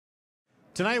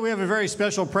Tonight we have a very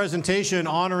special presentation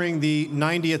honoring the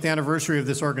 90th anniversary of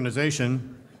this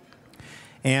organization.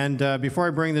 And before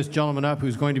I bring this gentleman up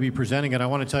who's going to be presenting it, I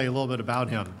want to tell you a little bit about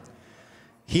him.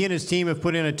 He and his team have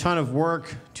put in a ton of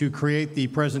work to create the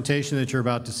presentation that you're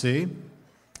about to see.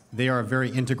 They are a very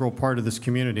integral part of this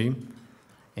community.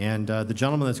 And the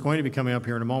gentleman that's going to be coming up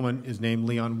here in a moment is named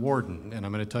Leon Warden. And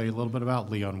I'm going to tell you a little bit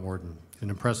about Leon Warden. He's an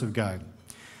impressive guy.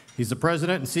 He's the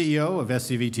president and CEO of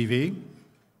SCV TV,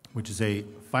 which is a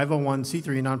 501c3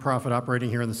 nonprofit operating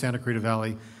here in the Santa Clarita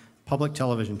Valley public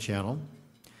television channel.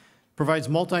 Provides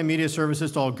multimedia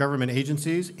services to all government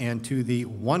agencies and to the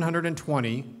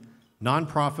 120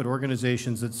 nonprofit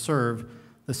organizations that serve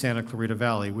the Santa Clarita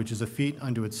Valley, which is a feat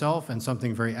unto itself and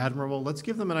something very admirable. Let's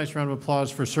give them a nice round of applause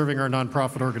for serving our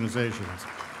nonprofit organizations.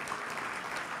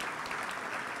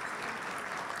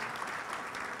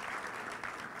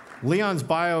 Leon's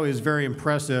bio is very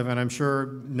impressive, and I'm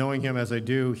sure, knowing him as I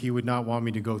do, he would not want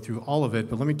me to go through all of it,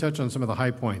 but let me touch on some of the high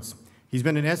points. He's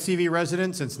been an SCV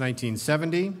resident since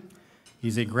 1970.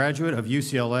 He's a graduate of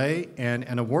UCLA and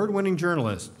an award-winning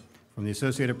journalist from the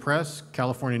Associated Press,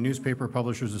 California Newspaper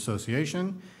Publishers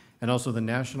Association, and also the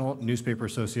National Newspaper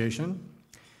Association.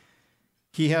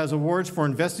 He has awards for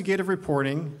investigative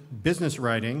reporting, business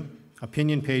writing,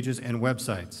 opinion pages, and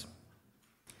websites.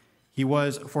 He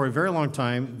was, for a very long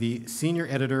time, the senior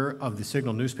editor of the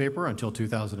Signal newspaper until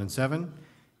 2007.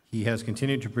 He has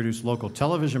continued to produce local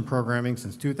television programming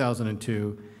since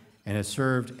 2002 and has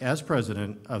served as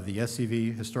president of the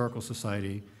SCV Historical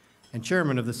Society and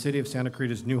chairman of the City of Santa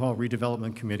Clarita's Newhall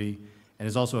Redevelopment Committee, and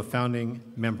is also a founding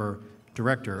member,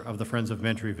 director of the Friends of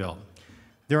Mentryville.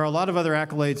 There are a lot of other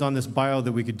accolades on this bio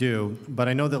that we could do, but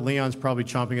I know that Leon's probably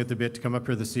chomping at the bit to come up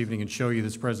here this evening and show you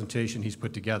this presentation he's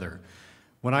put together.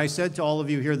 When I said to all of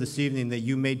you here this evening that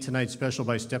you made tonight special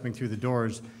by stepping through the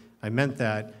doors, I meant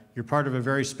that. You're part of a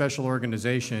very special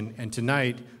organization, and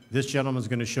tonight, this gentleman is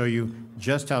going to show you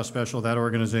just how special that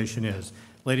organization is.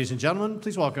 Ladies and gentlemen,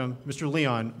 please welcome Mr.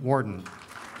 Leon Warden.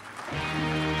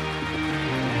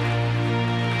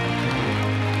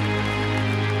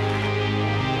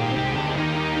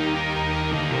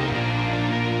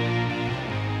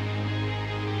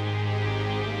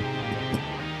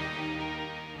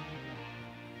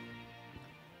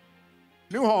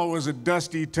 Newhall was a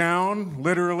dusty town,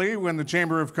 literally, when the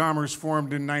Chamber of Commerce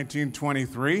formed in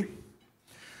 1923.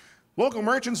 Local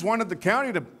merchants wanted the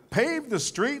county to pave the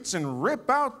streets and rip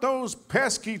out those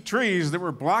pesky trees that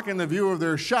were blocking the view of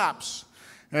their shops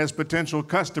as potential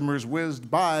customers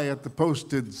whizzed by at the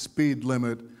posted speed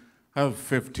limit of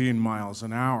 15 miles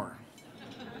an hour.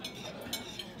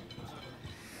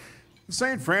 The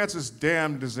St. Francis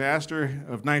Dam disaster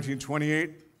of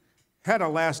 1928 had a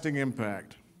lasting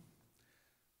impact.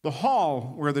 The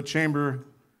hall where the chamber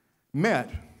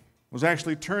met was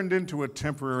actually turned into a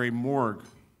temporary morgue.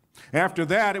 After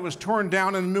that, it was torn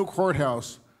down and a new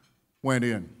courthouse went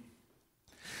in.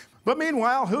 But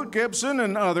meanwhile, Hoot Gibson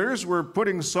and others were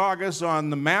putting Saugus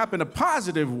on the map in a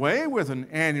positive way with an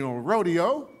annual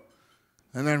rodeo.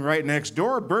 And then right next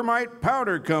door, Burmite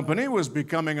Powder Company was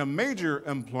becoming a major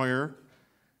employer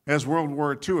as World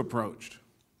War II approached.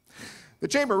 The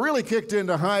chamber really kicked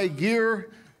into high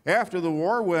gear after the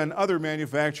war, when other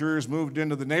manufacturers moved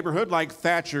into the neighborhood, like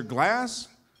Thatcher Glass,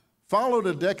 followed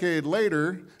a decade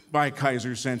later by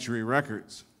Kaiser Century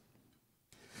Records.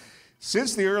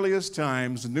 Since the earliest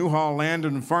times, the Newhall Land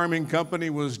and Farming Company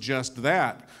was just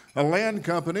that, a land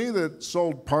company that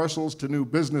sold parcels to new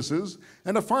businesses,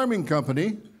 and a farming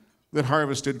company that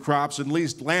harvested crops and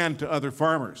leased land to other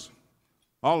farmers.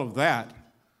 All of that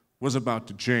was about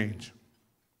to change.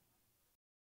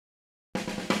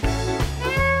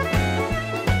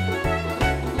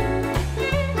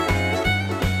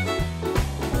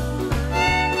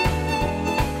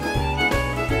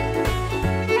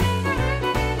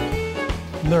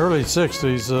 In the early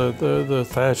 60s, the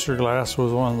Thatcher Glass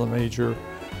was one of the major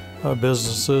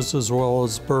businesses, as well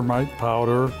as Burmite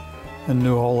Powder and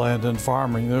Newhall Land and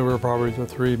Farming. They were probably the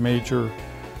three major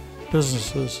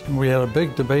businesses. And we had a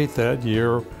big debate that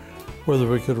year whether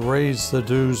we could raise the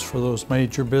dues for those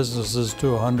major businesses to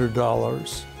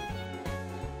 $100.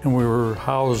 And we were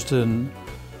housed in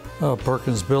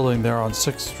Perkins Building there on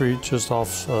 6th Street, just off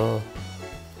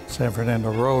San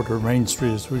Fernando Road, or Main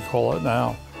Street as we call it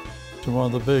now.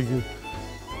 One of the big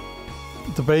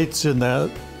debates in that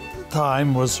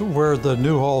time was where the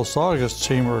Newhall Saugus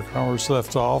Chamber of Commerce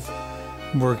left off,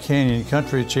 where Canyon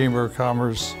Country Chamber of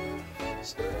Commerce,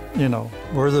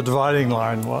 where the dividing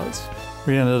line was.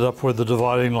 We ended up with the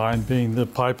dividing line being the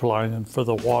pipeline and for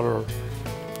the water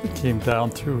that came down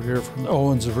through here from the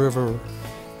Owens River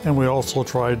And we also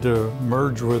tried to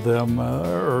merge with them,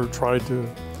 or tried to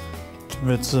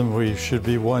convince them we should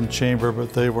be one chamber,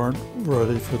 but they weren't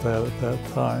ready for that at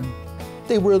that time.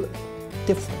 They were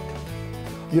different.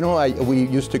 You know, we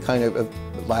used to kind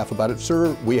of laugh about it.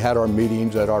 Sir, we had our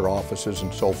meetings at our offices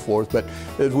and so forth, but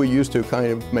as we used to kind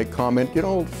of make comment, you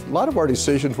know, a lot of our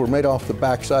decisions were made off the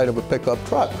backside of a pickup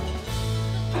truck.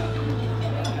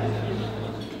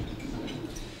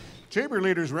 Chamber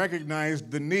leaders recognized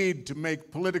the need to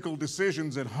make political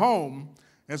decisions at home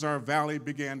as our valley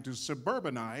began to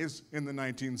suburbanize in the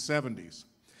 1970s.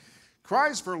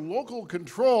 Cries for local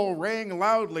control rang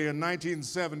loudly in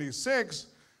 1976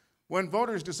 when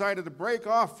voters decided to break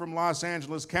off from Los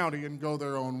Angeles County and go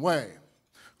their own way.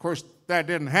 Of course, that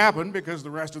didn't happen because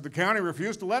the rest of the county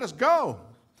refused to let us go.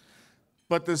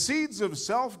 But the seeds of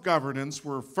self-governance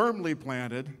were firmly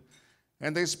planted,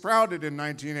 and they sprouted in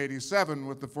 1987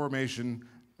 with the formation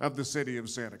of the city of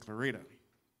Santa Clarita.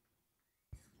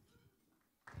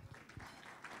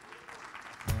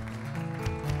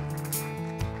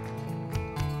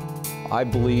 I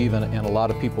believe, and a lot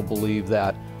of people believe,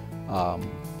 that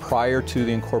prior to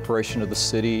the incorporation of the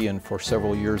city and for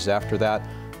several years after that,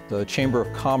 the Chamber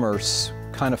of Commerce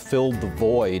kind of filled the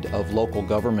void of local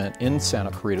government in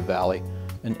Santa Clarita Valley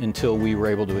until we were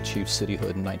able to achieve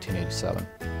cityhood in 1987.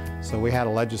 So we had a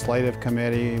legislative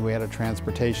committee, we had a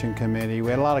transportation committee,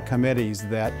 we had a lot of committees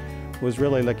that was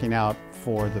really looking out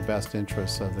for the best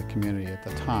interests of the community at the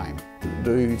time.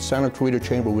 The Santa Clarita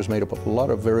Chamber was made up of a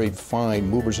lot of very fine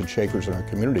movers and shakers in our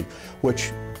community,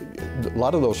 which a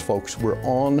lot of those folks were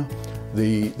on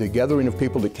the gathering of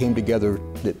people that came together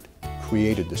that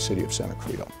created the city of Santa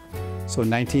Clarita. So in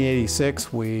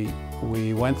 1986,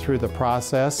 we went through the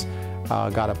process,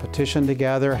 got a petition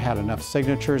together, had enough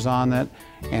signatures on it,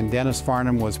 and Dennis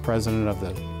Farnham was president of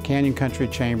the Canyon Country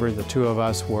Chamber. The two of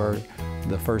us were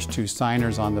the first two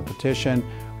signers on the petition.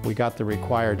 We got the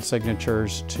required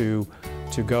signatures to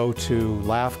go to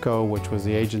LAFCO, which was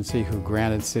the agency who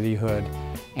granted cityhood,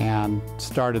 and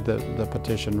started the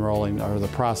petition rolling, or the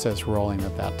process rolling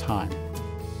at that time.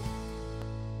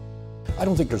 I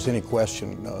don't think there's any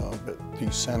question that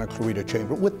the Santa Clarita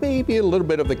Chamber, with maybe a little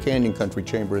bit of the Canyon Country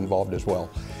Chamber involved as well,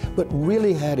 but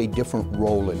really had a different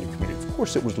role in the community. Of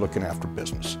course, it was looking after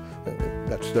business.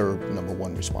 That's their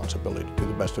 #1 responsibility, to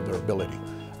the best of their ability.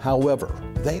 However,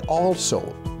 they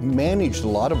also managed a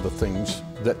lot of the things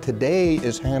that today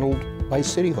is handled by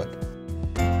cityhood.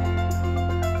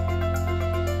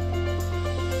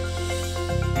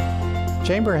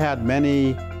 Chamber had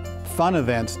many fun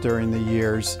events during the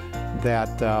years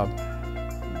that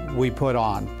we put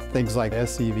on. Things like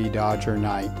SCV Dodger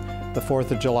Night, the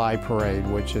 4th of July Parade,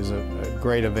 which is a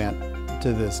great event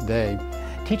to this day.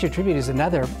 Teacher Tribute is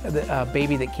another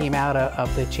baby that came out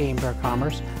of the Chamber of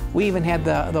Commerce. We even had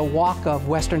the Walk of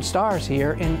Western Stars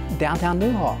here in downtown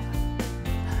Newhall.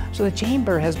 So the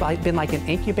Chamber has been like an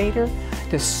incubator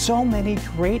to so many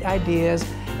great ideas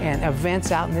and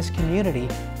events out in this community.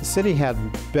 The city had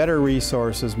better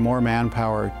resources, more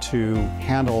manpower to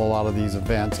handle a lot of these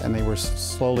events, and they were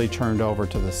slowly turned over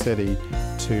to the city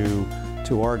to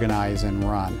organize and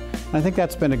run. And I think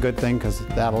that's been a good thing, because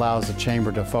that allows the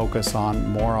chamber to focus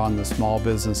more on the small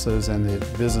businesses and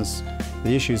the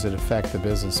issues that affect the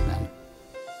businessmen.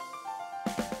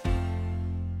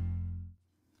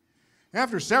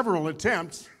 After several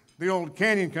attempts, the old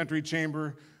Canyon Country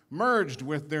Chamber merged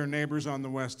with their neighbors on the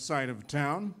west side of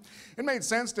town. It made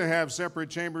sense to have separate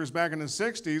chambers back in the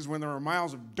 60s when there were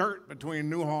miles of dirt between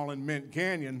Newhall and Mint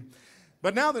Canyon.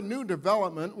 But now the new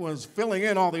development was filling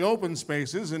in all the open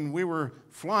spaces and we were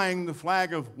flying the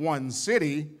flag of one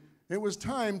city. It was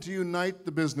time to unite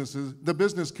the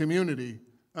business community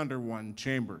under one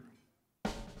chamber.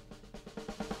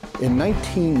 In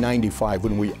 1995,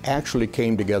 when we actually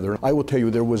came together, I will tell you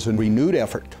there was a renewed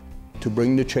effort to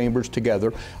bring the chambers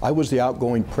together. I was the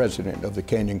outgoing president of the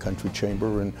Canyon Country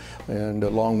Chamber, and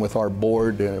along with our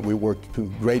board, we worked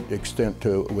to great extent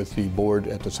with the board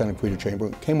at the Santa Clarita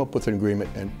Chamber, came up with an agreement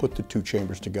and put the two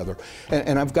chambers together.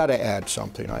 And I've got to add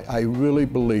something. I really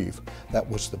believe that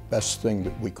was the best thing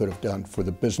that we could have done for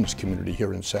the business community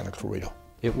here in Santa Clarita.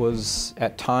 It was,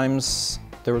 at times,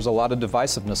 there was a lot of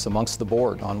divisiveness amongst the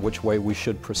board on which way we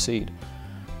should proceed.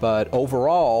 But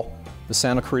overall, the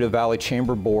Santa Clarita Valley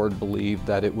Chamber Board believed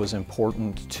that it was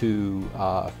important to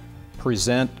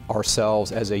present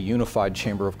ourselves as a unified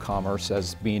Chamber of Commerce,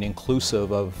 as being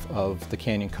inclusive of the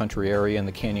Canyon Country area and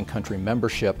the Canyon Country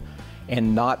membership,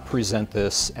 and not present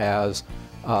this as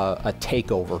a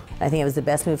takeover. I think it was the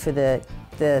best move for the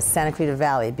Santa Clarita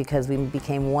Valley, because we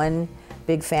became one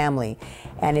big family.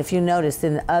 And if you notice,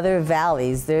 in other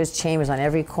valleys, there's chambers on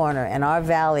every corner, and our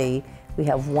valley We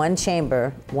have one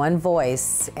chamber, one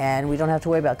voice, and we don't have to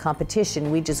worry about competition.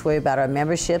 We just worry about our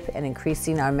membership and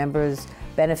increasing our members'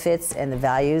 benefits and the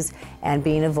values and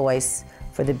being a voice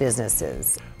for the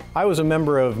businesses. I was a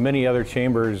member of many other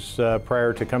chambers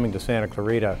prior to coming to Santa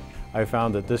Clarita. I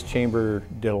found that this chamber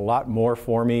did a lot more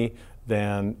for me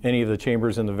than any of the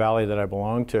chambers in the valley that I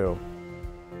belong to.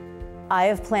 I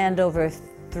have planned over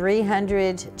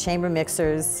 300 chamber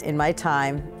mixers in my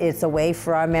time. It's a way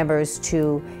for our members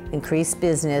to increase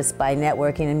business by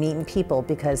networking and meeting people,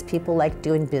 because people like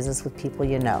doing business with people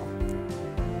you know.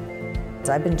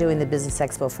 So I've been doing the Business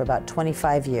Expo for about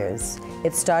 25 years.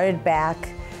 It started back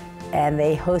and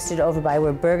they hosted over by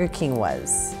where Burger King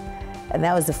was. And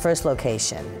that was the first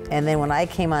location. And then when I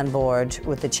came on board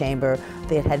with the chamber,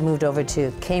 they had moved over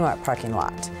to Kmart parking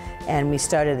lot. And we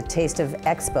started the Taste of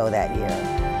Expo that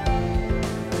year.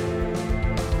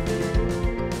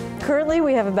 Currently,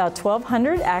 we have about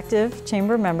 1,200 active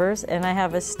chamber members, and I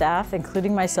have a staff,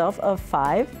 including myself, of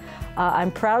 5.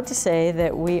 I'm proud to say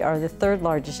that we are the 3rd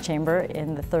largest chamber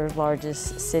in the 3rd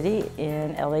largest city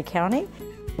in LA County.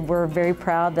 We're very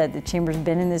proud that the chamber's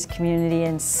been in this community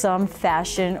in some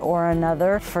fashion or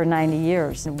another for 90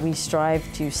 years. We strive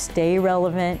to stay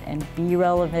relevant and be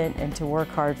relevant and to work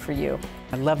hard for you.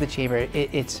 I love the chamber.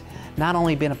 It's not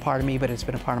only been a part of me, but it's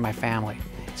been a part of my family.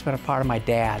 It's been a part of my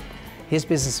dad. His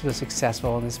business was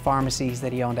successful, and his pharmacies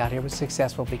that he owned out here was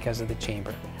successful because of the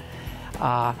chamber.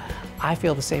 I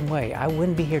feel the same way. I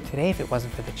wouldn't be here today if it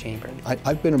wasn't for the chamber.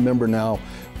 I've been a member now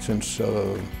since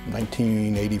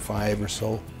 1985 or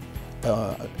so.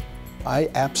 I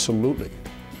absolutely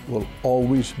will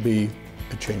always be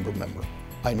a chamber member.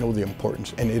 I know the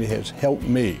importance, and it has helped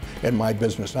me in my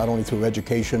business, not only through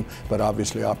education, but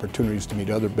obviously opportunities to meet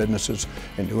other businesses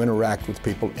and to interact with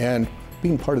people and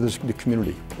being part of the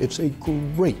community. It's a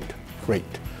great, great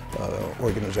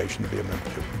organization to be a member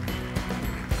to.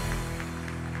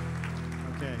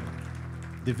 Okay,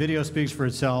 the video speaks for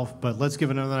itself, but let's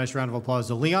give another nice round of applause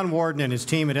to Leon Warden and his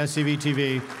team at SCV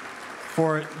TV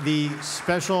for the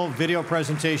special video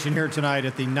presentation here tonight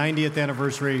at the 90th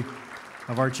anniversary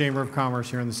of our Chamber of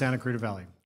Commerce here in the Santa Clarita Valley.